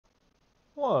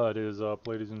What is up,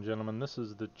 ladies and gentlemen? This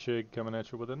is the Chig coming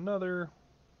at you with another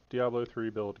Diablo 3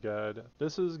 build guide.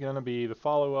 This is going to be the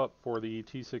follow-up for the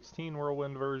T16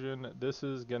 Whirlwind version. This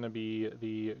is going to be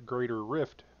the Greater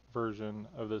Rift version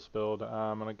of this build.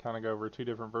 I'm going to kind of go over two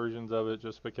different versions of it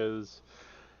just because,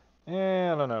 I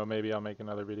don't know, maybe I'll make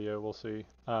another video, we'll see.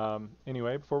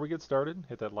 Anyway, before we get started,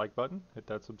 hit that like button, hit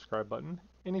that subscribe button.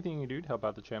 Anything you do to help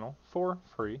out the channel for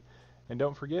free. And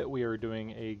don't forget, we are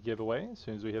doing a giveaway. As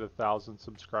soon as we hit 1,000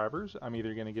 subscribers, I'm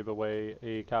either going to give away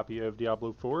a copy of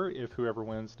Diablo 4 if whoever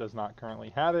wins does not currently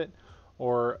have it,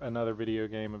 or another video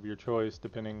game of your choice,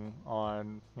 depending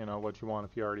on what you want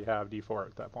if you already have D4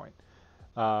 at that point.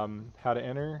 How to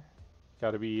enter?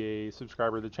 Got to be a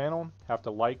subscriber to the channel, have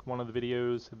to like one of the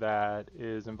videos that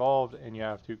is involved, and you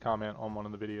have to comment on one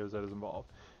of the videos that is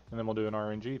involved. And then we'll do an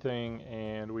RNG thing,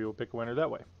 and we will pick a winner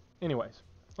that way. Anyways,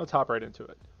 let's hop right into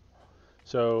it.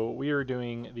 So we are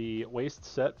doing the waist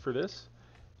set for this,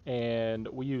 and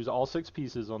we use all 6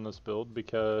 pieces on this build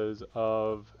because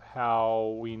of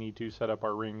how we need to set up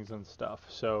our rings and stuff.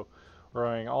 So we're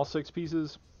running all 6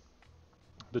 pieces.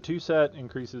 The 2 set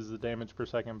increases the damage per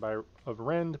second of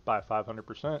rend by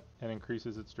 500% and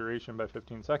increases its duration by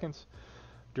 15 seconds.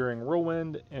 During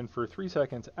Whirlwind, and for 3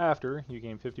 seconds after, you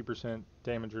gain 50%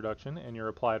 damage reduction, and your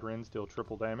applied rends deal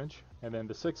triple damage. And then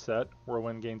the 6th set,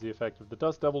 Whirlwind gains the effect of the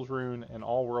Dust Devil's rune, and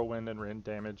all Whirlwind and rend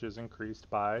damage is increased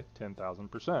by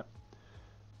 10,000%.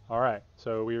 Alright,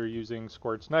 so we are using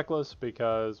Squirt's Necklace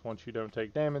because once you don't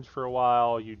take damage for a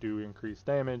while, you do increase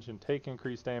damage and take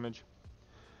increased damage.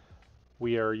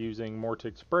 We are using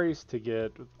Mortix Brace to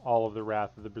get all of the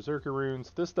Wrath of the Berserker runes.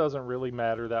 This doesn't really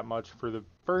matter that much for the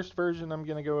first version I'm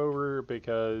going to go over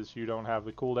because you don't have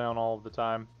the cooldown all of the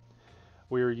time.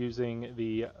 We are using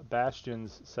the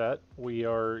Bastions set. We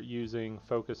are using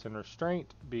Focus and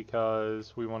Restraint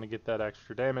because we want to get that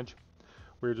extra damage.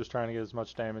 We're just trying to get as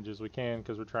much damage as we can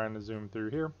because we're trying to zoom through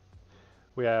here.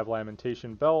 We have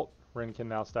Lamentation Belt. Ren can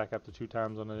now stack up to 2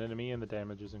 times on an enemy and the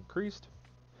damage is increased.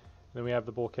 Then we have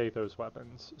the Bolkathos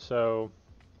weapons. So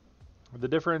the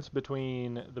difference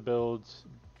between the builds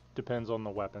depends on the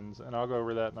weapons, and I'll go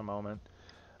over that in a moment.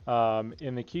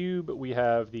 In the cube, we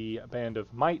have the Band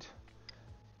of Might.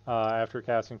 After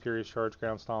casting Furious Charge,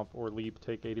 Ground Stomp, or Leap,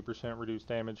 take 80% reduced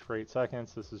damage for 8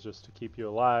 seconds. This is just to keep you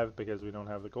alive because we don't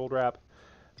have the gold wrap.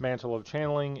 Mantle of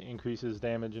Channeling increases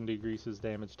damage and decreases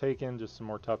damage taken, just some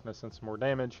more toughness and some more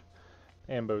damage.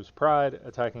 Ambo's Pride,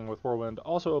 attacking with Whirlwind,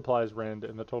 also applies rend,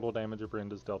 and the total damage of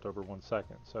rend is dealt over 1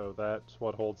 second. So that's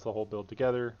what holds the whole build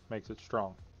together, makes it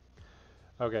strong.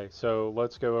 Okay, so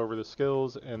let's go over the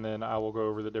skills, and then I will go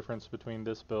over the difference between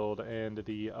this build and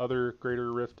the other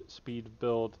Greater Rift speed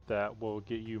build that will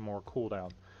get you more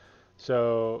cooldown.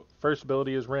 So first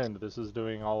ability is Rend. This is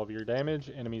doing all of your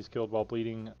damage. Enemies killed while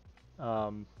bleeding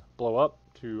blow up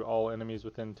to all enemies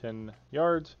within 10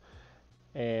 yards.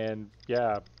 And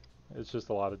yeah, it's just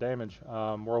a lot of damage.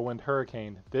 Whirlwind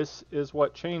Hurricane. This is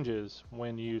what changes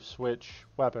when you switch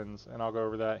weapons, and I'll go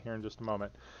over that here in just a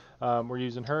moment. We're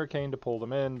using Hurricane to pull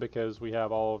them in because we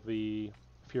have all of the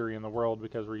Fury in the world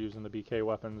because we're using the BK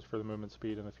weapons for the movement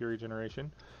speed and the Fury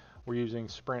generation. We're using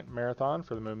Sprint Marathon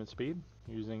for the movement speed.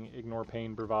 Using Ignore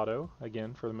Pain Bravado,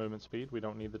 again, for the movement speed. We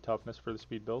don't need the toughness for the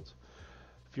speed builds.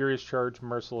 Furious Charge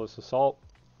Merciless Assault,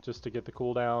 just to get the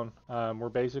cooldown. We're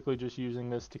basically just using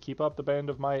this to keep up the Band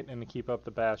of Might and to keep up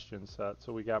the Bastion set,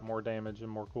 so we got more damage and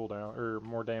more cooldown, or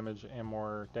more damage and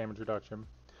more damage reduction.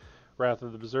 Wrath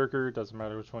of the Berserker, doesn't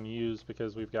matter which one you use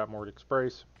because we've got Mortix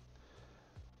Brace.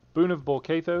 Boon of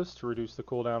Bolkathos to reduce the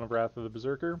cooldown of Wrath of the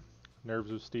Berserker.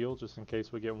 Nerves of Steel, just in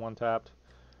case we get one tapped.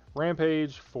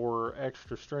 Rampage for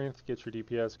extra strength, get your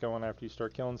DPS going after you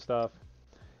start killing stuff.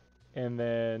 And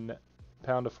then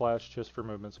Pound of Flash just for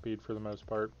movement speed for the most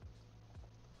part.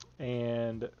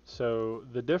 And so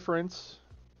the difference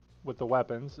with the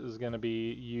weapons is going to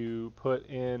be you put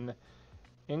in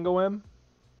Ingoem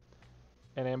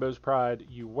and Ambo's Pride,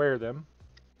 you wear them.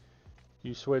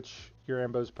 You switch your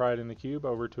Ambo's Pride in the cube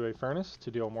over to a Furnace to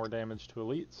deal more damage to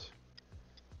elites.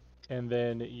 And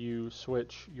then you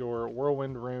switch your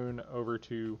Whirlwind rune over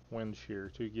to Wind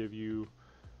Shear to give you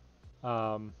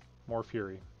more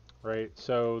Fury. Right,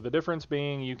 so the difference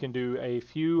being you can do a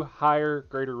few higher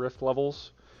Greater Rift levels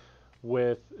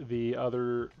with the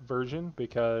other version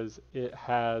because it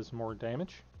has more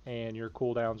damage and your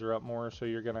cooldowns are up more, so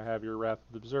you're going to have your Wrath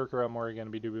of the Berserker up more, you're going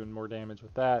to be doing more damage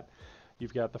with that.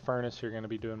 You've got the Furnace, you're going to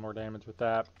be doing more damage with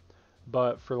that.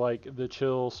 But for like the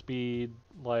chill speed,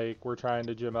 like we're trying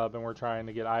to gym up and we're trying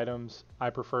to get items,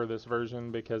 I prefer this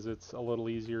version because it's a little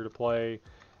easier to play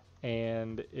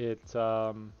and it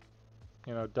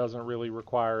you know, doesn't really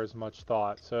require as much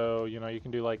thought. So, you know, you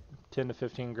can do like 10 to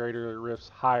 15 greater rifts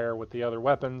higher with the other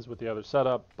weapons, with the other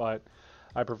setup, but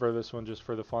I prefer this one just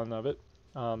for the fun of it.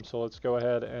 So let's go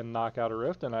ahead and knock out a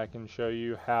rift, and I can show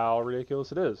you how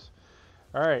ridiculous it is.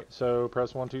 Alright, so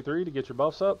press 1, 2, 3 to get your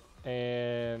buffs up,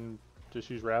 and just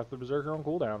use Wrath of the Berserker on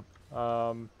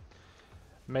cooldown.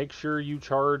 Make sure you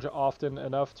charge often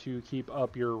enough to keep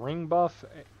up your ring buff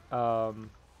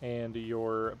and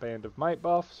your Band of Might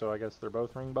buff, so I guess they're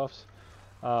both ring buffs.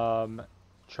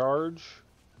 Charge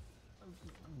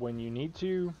when you need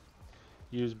to.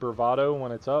 Use Bravado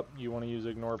when it's up. You want to use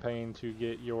Ignore Pain to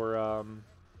get your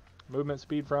movement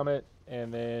speed from it,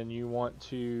 and then you want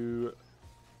to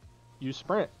use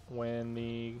Sprint when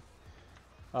the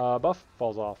buff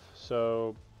falls off.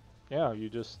 So yeah, you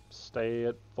just stay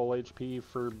at full HP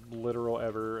for literal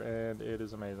ever, and it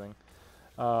is amazing.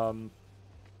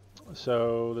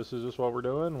 So this is just what we're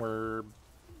doing. We're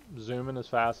zooming as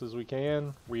fast as we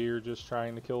can. We're just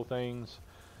trying to kill things.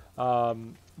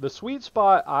 The sweet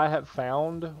spot I have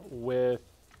found with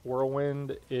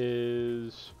Whirlwind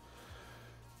is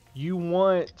you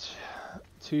want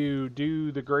to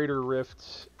do the greater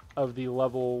rifts of the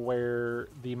level where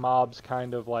the mobs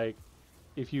kind of like,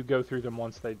 if you go through them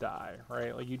once they die,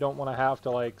 right? Like you don't want to have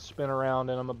to like spin around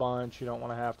in them a bunch. You don't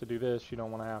want to have to do this. You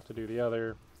don't want to have to do the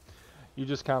other. You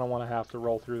just kind of want to have to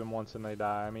roll through them once and they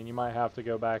die. I mean, you might have to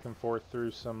go back and forth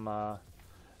through some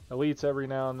elites every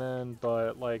now and then,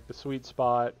 but like the sweet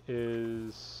spot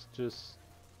is just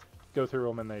go through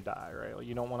them and they die, right? Like,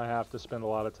 you don't want to have to spend a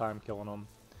lot of time killing them.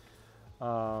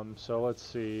 So let's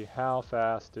see, how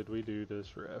fast did we do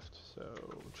this rift? So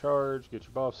charge, get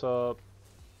your buffs up,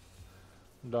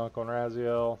 dunk on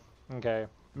Raziel. Okay,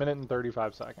 minute and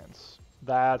 35 seconds.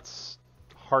 That's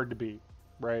hard to beat,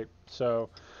 right? So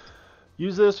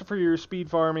use this for your speed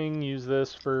farming, use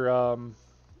this for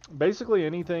basically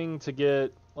anything to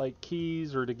get like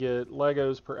keys or to get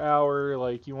Legos per hour.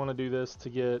 Like you want to do this to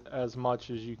get as much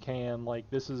as you can. Like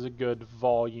this is a good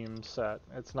volume set.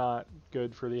 It's not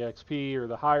good for the XP or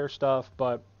the higher stuff,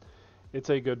 but it's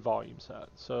a good volume set.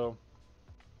 So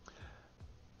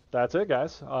that's it,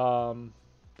 guys.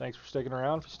 Thanks for sticking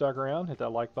around. If you stuck around, hit that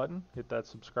like button, hit that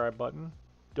subscribe button.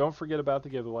 Don't forget about the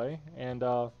giveaway, and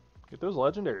get those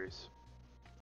legendaries.